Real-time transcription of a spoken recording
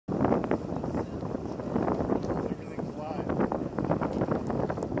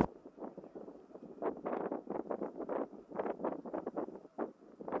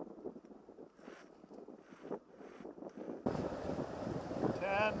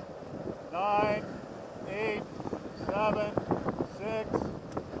10, 9, 8, 7, 6,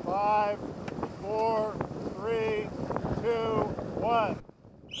 5, 4, 3, 2, 1.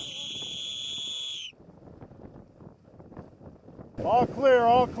 All clear,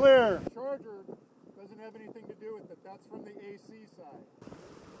 all clear. Charger doesn't have anything to do with it. That's from the AC side.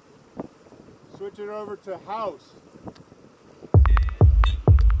 Switch it over to house.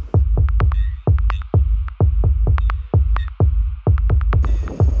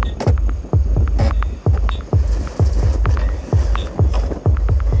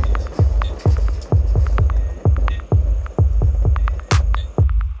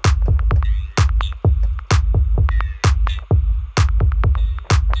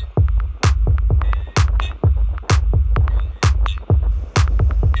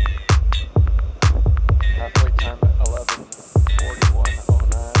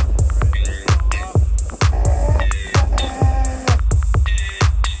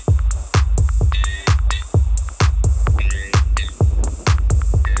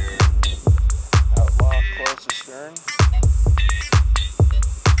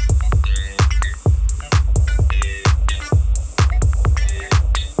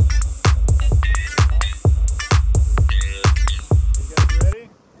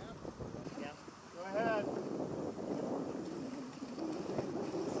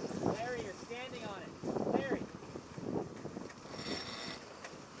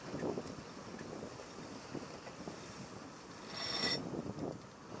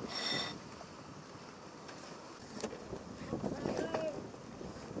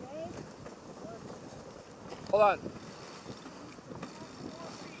 Hold on.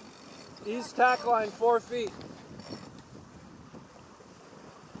 East tack line 4 feet. Can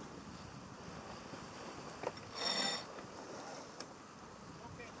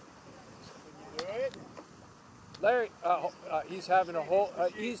you do it? Larry, he's having a whole,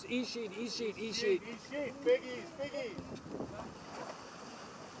 east sheet, east sheet, east sheet. East sheet, big east, big east.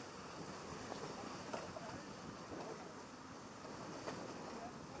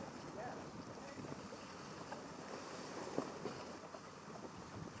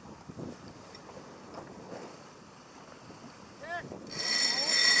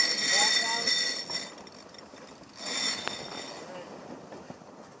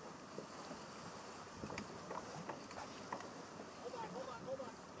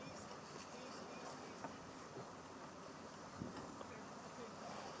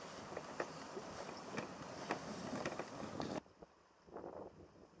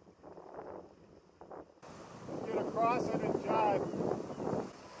 Cross it and jibe.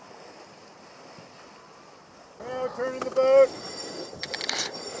 Now turning the boat.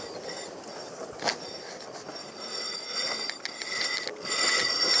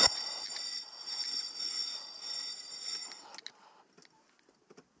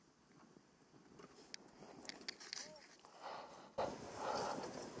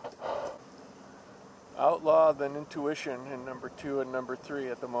 Outlaw, then Intuition in number 2 and number 3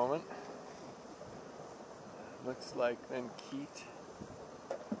 at the moment. Looks like then Keat,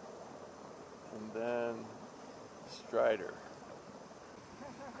 and then Strider.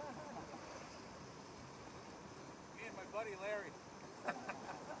 Me and my buddy Larry.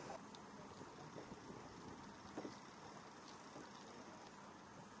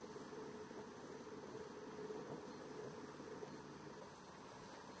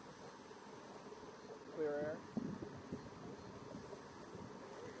 Clear air.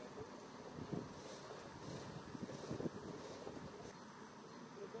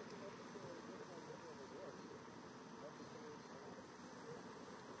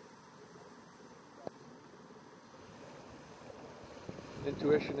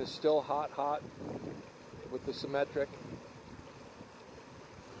 Intuition is still hot with the symmetric.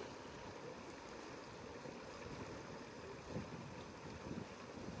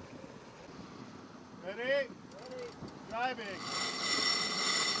 Ready? Ready. Driving.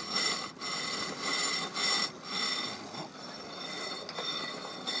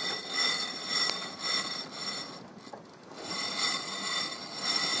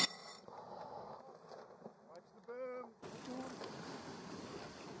 Watch the boom.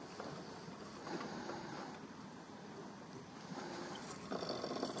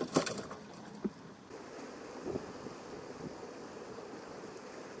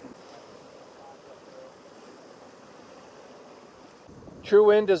 True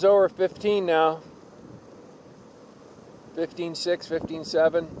wind is over 15 now. 15.6,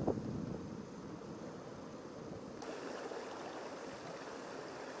 15.7.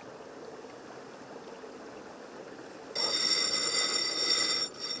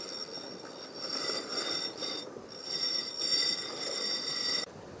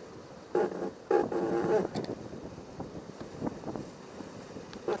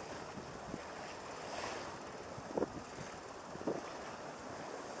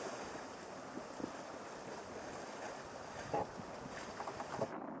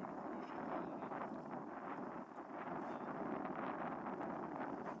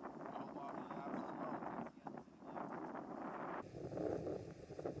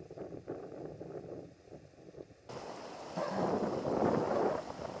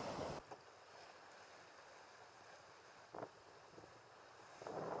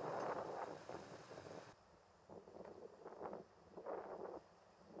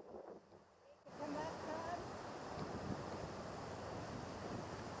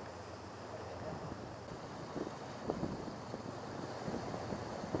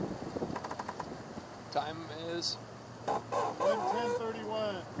 Time is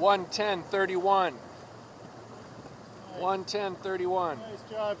 1:10:31. 1:10:31. Nice. 1:10:31. Nice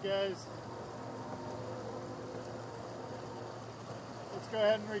job, guys. Let's go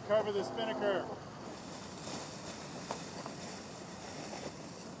ahead and recover the spinnaker.